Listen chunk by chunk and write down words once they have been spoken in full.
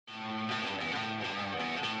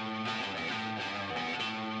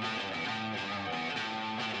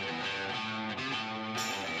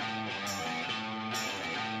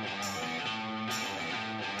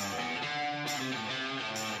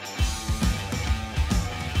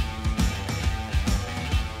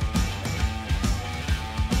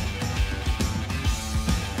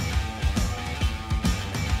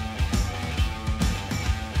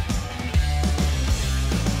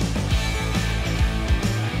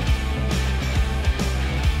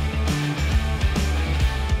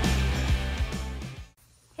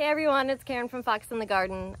everyone, it's Karen from Fox in the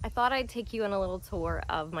Garden. I thought I'd take you on a little tour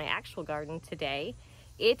of my actual garden today.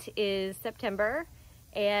 It is September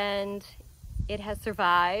and it has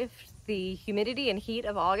survived the humidity and heat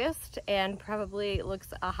of August and probably looks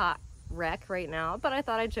a hot wreck right now, but I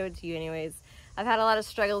thought I'd show it to you anyways. I've had a lot of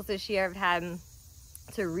struggles this year. I've had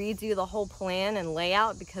to redo the whole plan and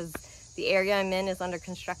layout because the area I'm in is under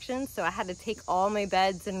construction, so I had to take all my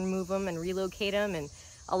beds and move them and relocate them, and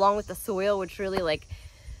along with the soil, which really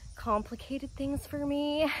complicated things for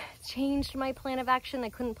me. Changed my plan of action. I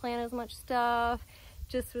couldn't plan as much stuff.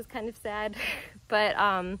 Just was kind of sad. But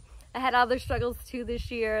I had other struggles too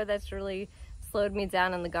this year that's really slowed me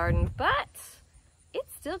down in the garden, but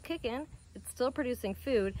it's still kicking. It's still producing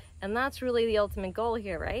food, and that's really the ultimate goal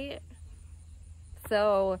here, right?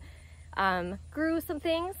 So grew some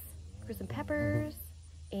things, grew some peppers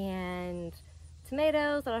and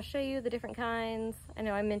tomatoes, and I'll show you the different kinds. I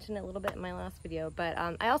know I mentioned it a little bit in my last video, but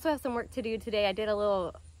I also have some work to do today. I did a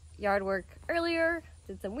little yard work earlier,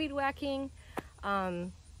 did some weed whacking,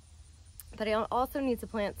 but I also need to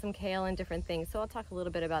plant some kale and different things, so I'll talk a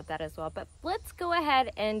little bit about that as well. But let's go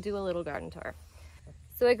ahead and do a little garden tour.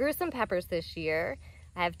 So I grew some peppers this year.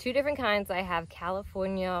 I have two different kinds. I have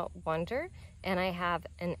California Wonder and I have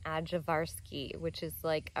an Adjavarsky, which is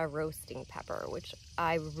like a roasting pepper, which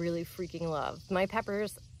I really freaking love. My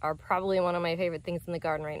peppers are probably one of my favorite things in the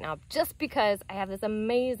garden right now, just because I have this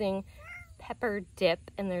amazing pepper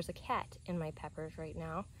dip, and there's a cat in my peppers right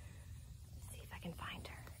now. Let's see if I can find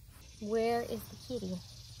her. Where is the kitty?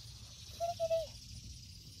 Kitty,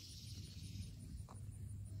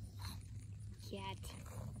 kitty. Cat.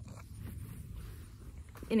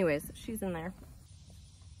 Anyways, she's in there.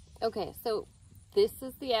 Okay, so this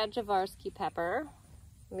is the Adjavarsky pepper.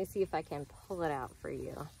 Let me see if I can pull it out for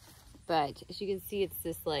you. But as you can see, it's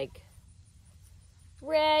this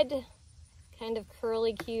red, kind of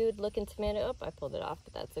curly, cute looking tomato. Oh, I pulled it off,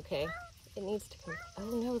 but that's okay. It needs to come.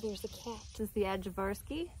 Oh no, there's a cat. This is the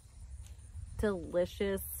Adjavarsky.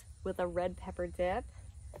 Delicious with a red pepper dip.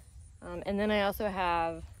 And then I also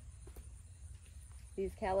have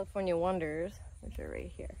these California Wonders, which are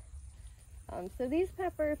right here. So these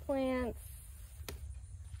pepper plants,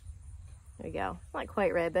 there we go. It's not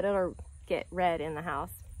quite red, but it'll get red in the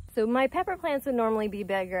house. So my pepper plants would normally be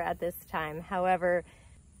bigger at this time. However,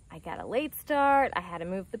 I got a late start. I had to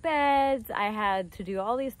move the beds. I had to do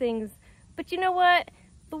all these things. But you know what?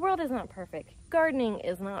 The world is not perfect. Gardening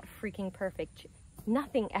is not freaking perfect.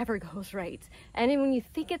 Nothing ever goes right. And then when you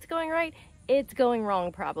think it's going right, it's going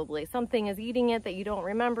wrong probably. Something is eating it that you don't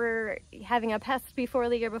remember, having a pest before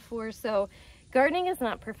the year before. So gardening is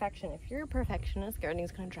not perfection. If you're a perfectionist, gardening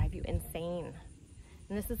is going to drive you insane.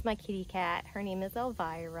 And this is my kitty cat. Her name is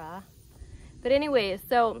Elvira. But anyways,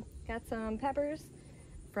 so got some peppers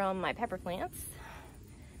from my pepper plants.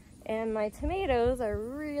 And my tomatoes are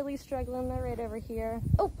really struggling. They're right over here.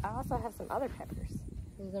 Oh, I also have some other peppers.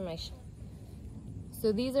 These are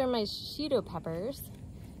these are my Cheeto peppers.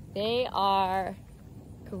 They are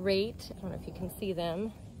great. I don't know if you can see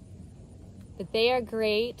them, but they are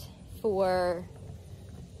great for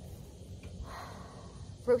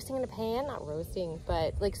roasting in a pan. Not roasting,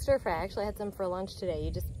 but like stir fry. I actually had some for lunch today.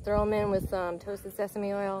 You just throw them in with some toasted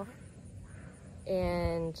sesame oil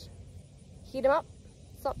and heat them up.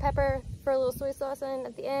 Salt, pepper, throw a little soy sauce in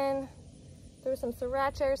at the end. Throw some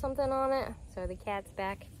sriracha or something on it. So the cat's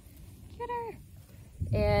back. Get her.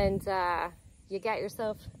 And you got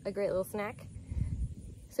yourself a great little snack.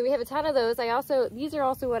 So we have a ton of those. These are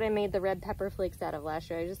also what I made the red pepper flakes out of last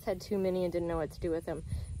year. I just had too many and didn't know what to do with them.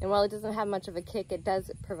 And while it doesn't have much of a kick, it does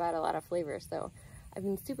provide a lot of flavor. So I've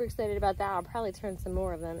been super excited about that. I'll probably turn some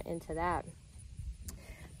more of them into that.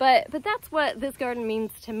 But that's what this garden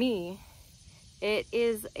means to me. It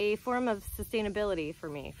is a form of sustainability for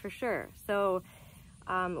me, for sure. So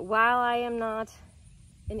while I am not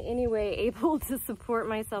in any way able to support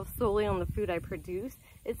myself solely on the food I produce,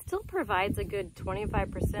 it still provides a good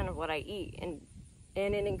 25% of what I eat, and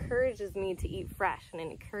it encourages me to eat fresh, and it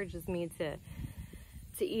encourages me to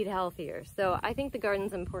eat healthier. So I think the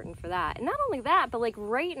garden's important for that. And not only that, but like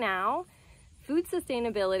right now, food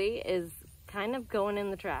sustainability is kind of going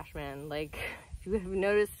in the trash, man. Like if you have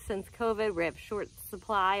noticed, since COVID, we have short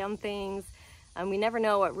supply on things, and we never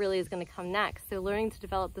know what really is going to come next. So learning to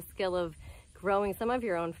develop the skill of growing some of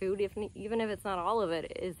your own food, even if it's not all of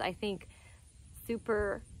it, is, I think,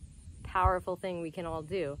 super powerful thing we can all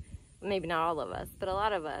do. Maybe not all of us, but a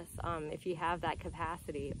lot of us, if you have that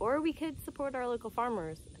capacity. Or we could support our local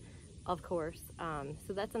farmers, of course.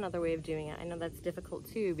 So that's another way of doing it. I know that's difficult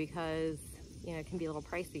too, because it can be a little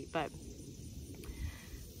pricey, but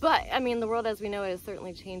I mean, the world as we know it is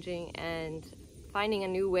certainly changing, and finding a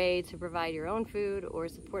new way to provide your own food or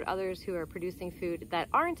support others who are producing food that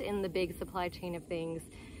aren't in the big supply chain of things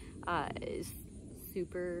is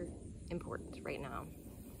super important right now.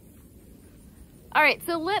 All right,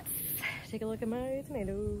 so let's take a look at my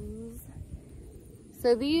tomatoes.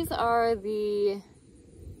 So these are the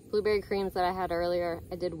blueberry creams that I had earlier.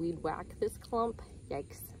 I did weed whack this clump,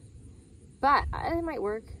 yikes. But it might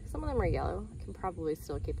work. Some of them are yellow. I can probably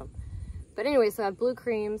still keep them. But anyway, so I have blue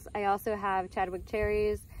creams. I also have Chadwick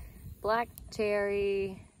cherries, black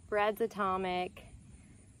cherry, Brad's Atomic.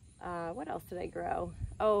 What else did I grow?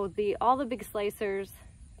 Oh, all the big slicers,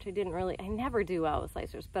 which I never do well with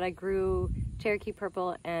slicers, but I grew Cherokee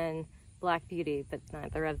Purple and Black Beauty, but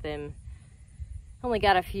neither of them, only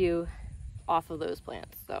got a few off of those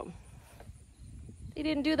plants, so they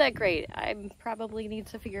didn't do that great. I probably need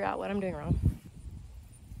to figure out what I'm doing wrong.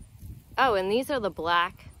 Oh, and these are the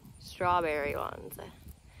black strawberry ones.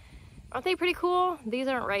 Aren't they pretty cool? These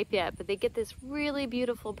aren't ripe yet, but they get this really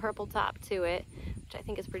beautiful purple top to it, which I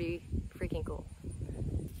think is pretty freaking cool.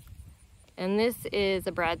 And this is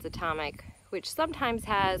a Brad's Atomic, which sometimes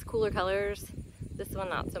has cooler colors. This one,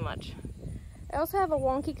 not so much. I also have a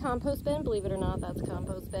wonky compost bin. Believe it or not, that's a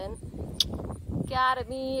compost bin. Got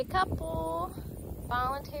me a couple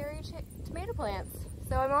voluntary tomato plants.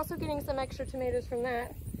 So I'm also getting some extra tomatoes from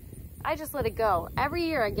that. I just let it go. Every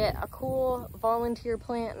year I get a cool volunteer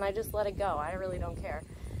plant and I just let it go. I really don't care.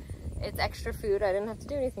 It's extra food. I didn't have to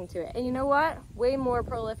do anything to it. And you know what? Way more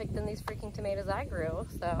prolific than these freaking tomatoes I grew.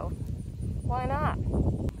 So why not?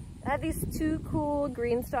 I have these two cool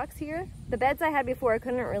green stalks here. The beds I had before I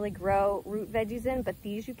couldn't really grow root veggies in, but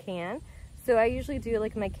these you can. So I usually do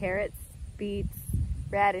like my carrots, beets,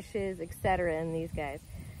 radishes, etc. in these guys.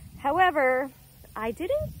 However, I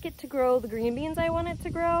didn't get to grow the green beans I wanted to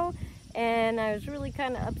grow, and I was really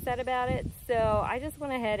kind of upset about it. So I just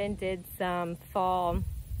went ahead and did some fall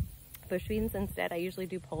bush beans instead. I usually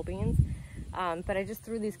do pole beans. But I just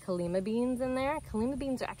threw these Kalima beans in there. Kalima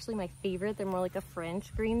beans are actually my favorite. They're more like a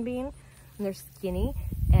French green bean, and they're skinny,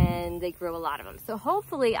 and they grow a lot of them. So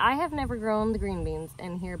hopefully, I have never grown the green beans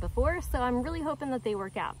in here before, so I'm really hoping that they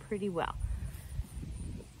work out pretty well.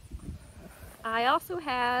 I also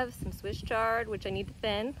have some Swiss chard, which I need to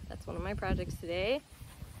thin. That's one of my projects today.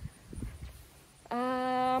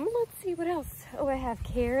 Let's see what else. Oh, I have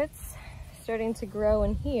carrots starting to grow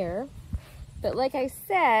in here. But like I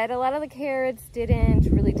said, a lot of the carrots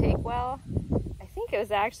didn't really take well. I think it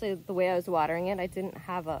was actually the way I was watering it. I didn't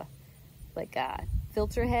have a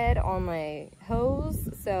filter head on my hose,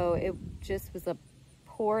 so it just was a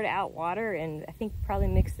poured out water, and I think probably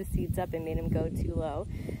mixed the seeds up and made them go too low.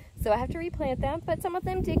 So I have to replant them, but some of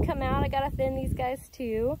them did come out. I gotta thin these guys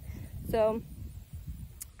too. So,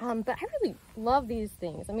 but I really love these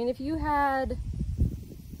things. I mean, if you had,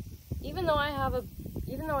 even though I have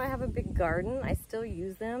a big garden, I still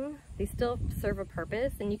use them. They still serve a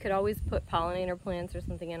purpose, and you could always put pollinator plants or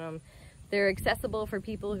something in them. They're accessible for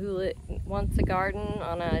people who want to garden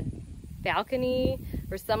on a balcony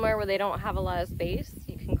or somewhere where they don't have a lot of space.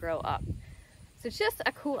 You can grow up. So it's just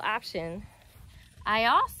a cool option. I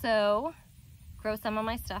also grow some of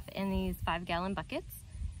my stuff in these 5-gallon buckets.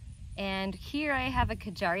 And here I have a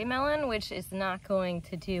Kajari melon, which is not going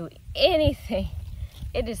to do anything.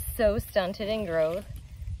 It is so stunted in growth.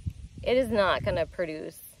 It is not going to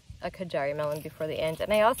produce a Kajari melon before the end.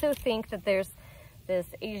 And I also think that there's this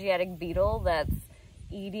Asiatic beetle that's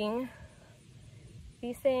eating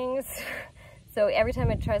these things. So every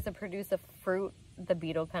time it tries to produce a fruit, the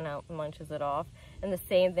beetle kind of munches it off. And the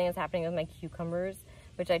same thing is happening with my cucumbers,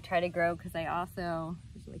 which I try to grow because I also,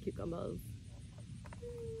 here's my cucumbers.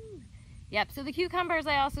 Yep, so the cucumbers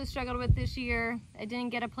I also struggled with this year. I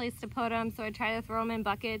didn't get a place to put them, so I tried to throw them in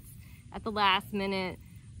buckets at the last minute.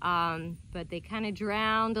 But they kind of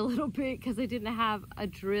drowned a little bit because I didn't have a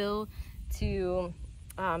drill to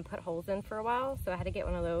put holes in for a while, so I had to get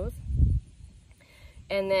one of those.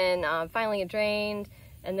 And then finally it drained,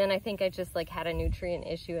 and then I think I just had a nutrient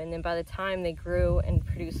issue, and then by the time they grew and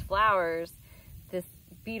produced flowers, this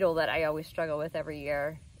beetle that I always struggle with every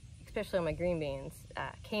year, especially on my green beans,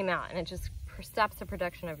 came out, and it just stops the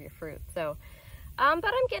production of your fruit. So, but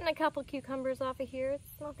I'm getting a couple cucumbers off of here.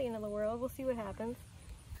 It's not the end of the world. We'll see what happens.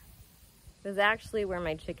 This is actually where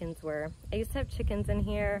my chickens were. I used to have chickens in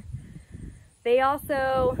here. They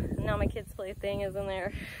also, now my kids' plaything is in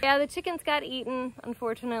there. Yeah, the chickens got eaten,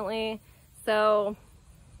 unfortunately. So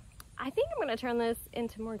I think I'm gonna turn this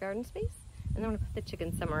into more garden space, and then I'm gonna put the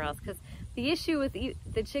chickens somewhere else, because the issue with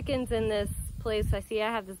the chickens in this place, I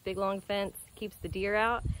have this big long fence, keeps the deer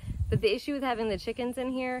out, but the issue with having the chickens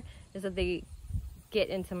in here is that they get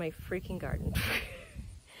into my freaking garden.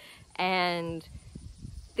 And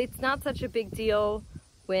it's not such a big deal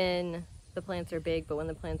when the plants are big, but when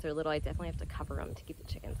the plants are little, I definitely have to cover them to keep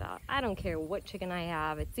the chickens out. I don't care what chicken I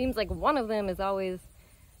have. It seems like one of them is always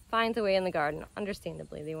finds a way in the garden.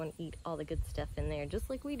 Understandably, they want to eat all the good stuff in there, just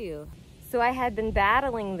like we do. So I had been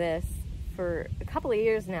battling this for a couple of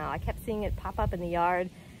years now. I kept seeing it pop up in the yard.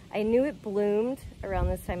 I knew it bloomed around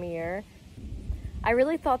this time of year. I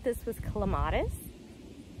really thought this was clematis,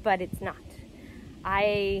 but it's not.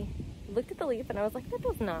 I looked at the leaf and I was like, that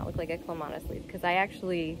does not look like a clematis leaf, because I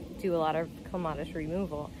actually do a lot of clematis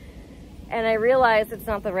removal. And I realized it's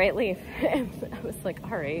not the right leaf. And I was like,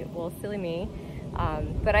 all right, well, silly me.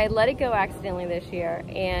 But I let it go accidentally this year,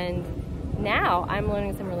 and now I'm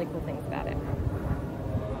learning some really cool things about it.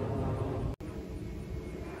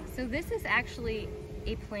 So this is actually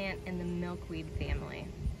a plant in the milkweed family.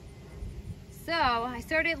 So I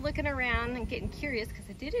started looking around and getting curious because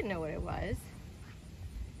I didn't know what it was.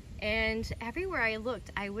 And everywhere I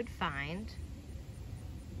looked, I would find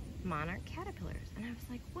monarch caterpillars. And I was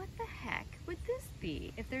like, what the heck would this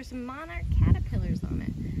be if there's monarch caterpillars on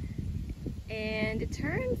it? And it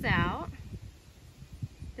turns out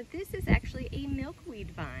that this is actually a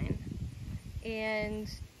milkweed vine. And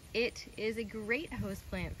it is a great host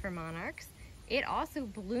plant for monarchs. It also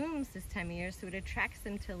blooms this time of year, so it attracts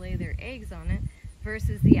them to lay their eggs on it,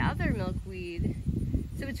 versus the other milkweed.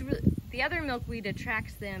 So it's really, the other milkweed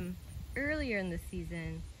attracts them earlier in the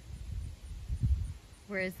season,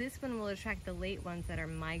 whereas this one will attract the late ones that are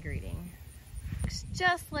migrating. It's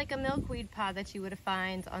just like a milkweed pod that you would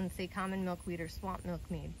find on, say, common milkweed or swamp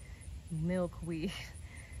milkweed.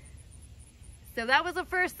 So that was the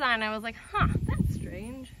first sign. I was like, huh, that's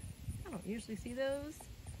strange. I don't usually see those.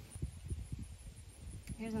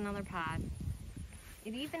 Here's another pod.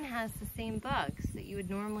 It even has the same bugs that you would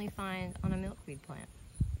normally find on a milkweed plant.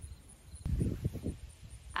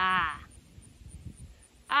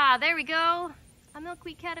 There we go. A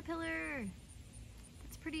milkweed caterpillar.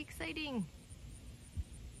 That's pretty exciting.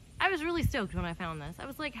 I was really stoked when I found this. I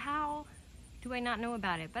was like, how do I not know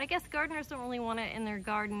about it? But I guess gardeners don't really want it in their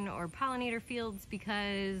garden or pollinator fields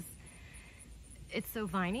because it's so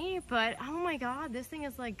viney. But oh my God, this thing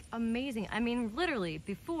is like amazing. I mean, literally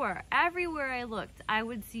before, everywhere I looked, I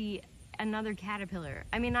would see another caterpillar.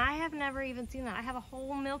 I mean, I have never even seen that. I have a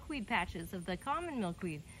whole milkweed patches of the common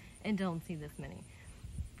milkweed and don't see this many.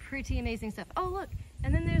 Pretty amazing stuff. Oh look,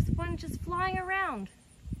 and then there's one just flying around.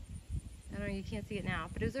 I don't know, you can't see it now,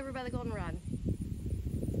 but it was over by the goldenrod.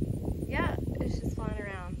 Yeah, it's just flying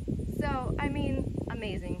around. So, I mean,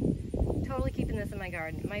 amazing. Totally keeping this in my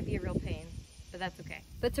garden. It might be a real pain, but that's okay.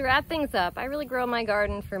 But to wrap things up, I really grow my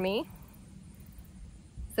garden for me.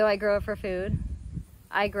 So I grow it for food.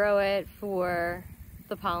 I grow it for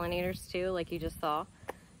the pollinators too, like you just saw.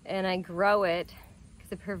 And I grow it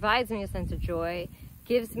because it provides me a sense of joy,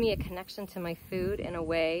 gives me a connection to my food in a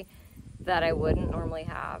way that I wouldn't normally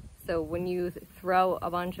have. So when you throw a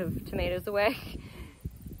bunch of tomatoes away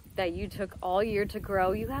that you took all year to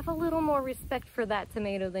grow, you have a little more respect for that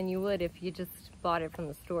tomato than you would if you just bought it from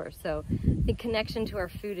the store. So the connection to our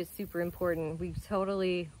food is super important. We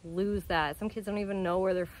totally lose that. Some kids don't even know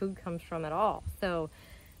where their food comes from at all. So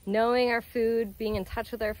knowing our food, being in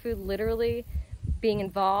touch with our food, literally being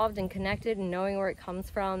involved and connected and knowing where it comes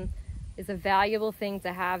from is a valuable thing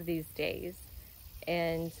to have these days.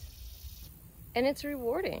 And it's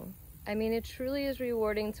rewarding. I mean, it truly is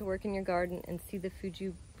rewarding to work in your garden and see the food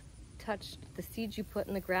you touched, the seeds you put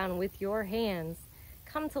in the ground with your hands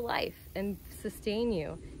come to life and sustain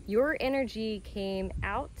you. Your energy came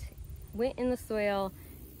out, went in the soil,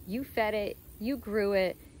 you fed it, you grew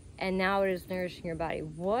it, and now it is nourishing your body.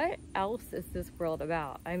 What else is this world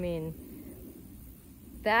about? I mean,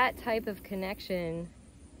 that type of connection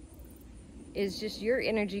is just your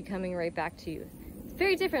energy coming right back to you. It's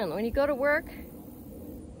very different when you go to work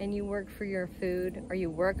and you work for your food, or you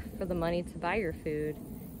work for the money to buy your food.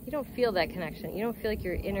 You don't feel that connection. You don't feel like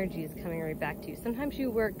your energy is coming right back to you. Sometimes you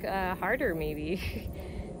work harder maybe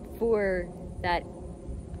for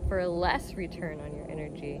a less return on your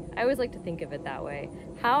energy. I always like to think of it that way.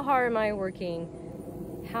 How hard am I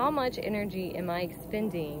working? How much energy am I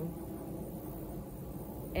expending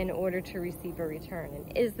in order to receive a return?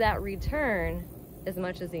 And is that return as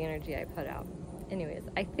much as the energy I put out? Anyways,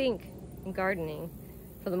 I think in gardening,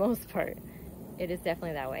 for the most part, it is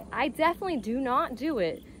definitely that way. I definitely do not do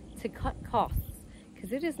it to cut costs,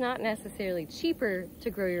 because it is not necessarily cheaper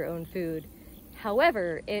to grow your own food.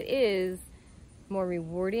 However, it is more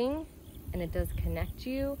rewarding, and it does connect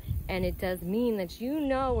you, and it does mean that you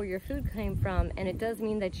know where your food came from, and it does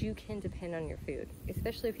mean that you can depend on your food,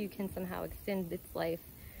 especially if you can somehow extend its life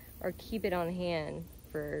or keep it on hand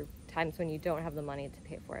for times when you don't have the money to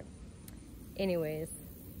pay for it. Anyways,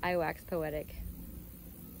 I wax poetic.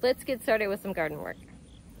 Let's get started with some garden work.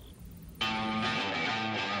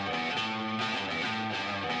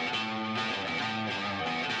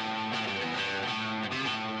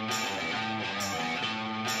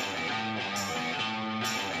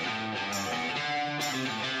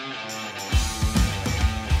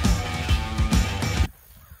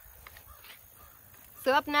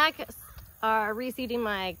 So up next are reseeding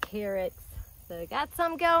my carrots. So I got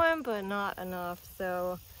some going, but not enough.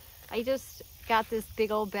 So I just got this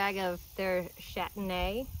big old bag of their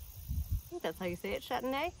Chardonnay. I think that's how you say it,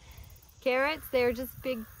 Chardonnay. Carrots, they're just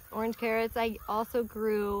big orange carrots. I also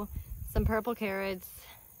grew some purple carrots,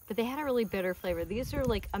 but they had a really bitter flavor. These are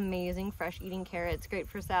like amazing fresh eating carrots, great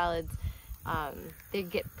for salads. They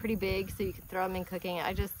get pretty big, so you can throw them in cooking.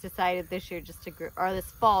 I just decided this year just to grow, or this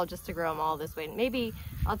fall, just to grow them all this way. Maybe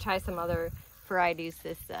I'll try some other varieties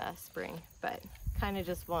this spring, but kind of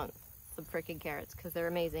just want some freaking carrots because they're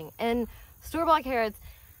amazing. And store-bought carrots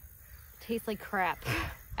taste like crap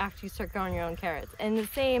after you start growing your own carrots. And the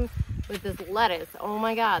same with this lettuce. Oh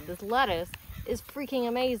my god, this lettuce is freaking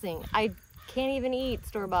amazing. I can't even eat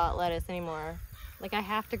store-bought lettuce anymore. Like, I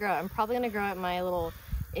have to grow it. I'm probably gonna grow it in my little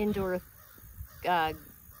indoor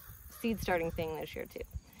seed starting thing this year too.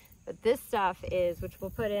 But this stuff is, which we'll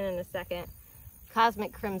put in a second,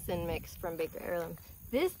 Cosmic Crimson Mix from Baker Heirloom.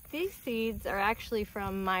 These seeds are actually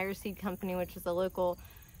from Meyer Seed Company, which is a local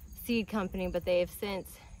seed company, but they have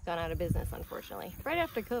since gone out of business, unfortunately. Right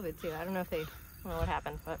after COVID too. I don't know if they, I don't know what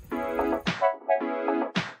happened, but.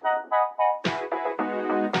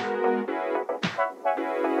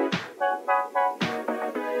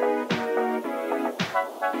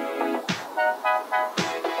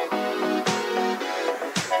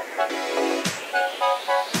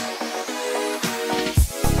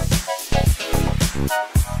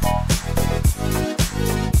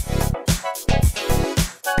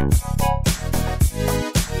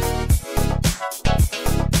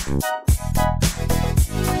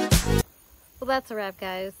 Well, that's a wrap,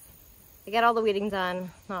 guys. I got all the weeding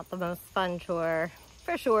done. Not the most fun chore,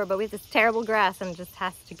 for sure, but we have this terrible grass and it just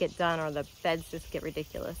has to get done or the beds just get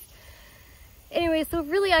ridiculous. Anyway, so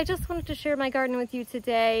really I just wanted to share my garden with you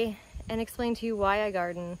today and explain to you why I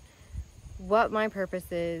garden, what my purpose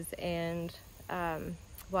is, and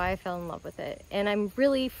why I fell in love with it. And I'm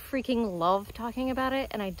really freaking love talking about it,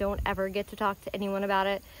 and I don't ever get to talk to anyone about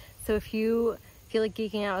it. So if you feel like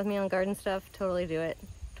geeking out with me on garden stuff, totally do it.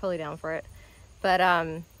 Totally down for it. But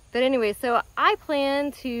anyway, so I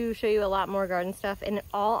plan to show you a lot more garden stuff. In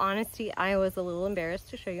all honesty, I was a little embarrassed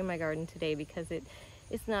to show you my garden today because it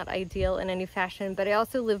is not ideal in any fashion, but I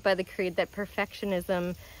also live by the creed that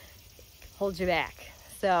perfectionism holds you back.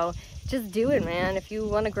 So just do it, man. If you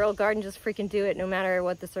want to grow a garden, just freaking do it, no matter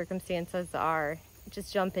what the circumstances are.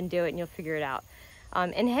 Just jump and do it and you'll figure it out.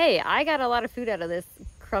 And hey, I got a lot of food out of this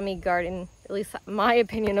crummy garden, at least my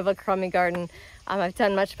opinion of a crummy garden. I've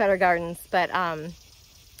done much better gardens, but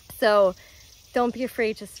so don't be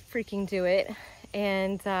afraid, just freaking do it.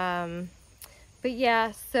 And but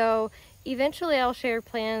yeah, so eventually I'll share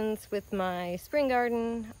plans with my spring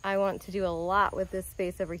garden. I want to do a lot with this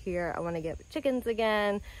space over here. I want to get chickens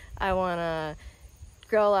again. I want to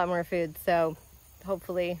grow a lot more food, so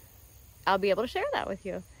hopefully I'll be able to share that with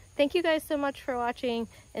you. Thank you guys so much for watching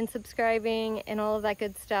and subscribing and all of that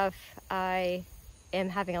good stuff. I am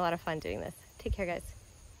having a lot of fun doing this. Take care, guys.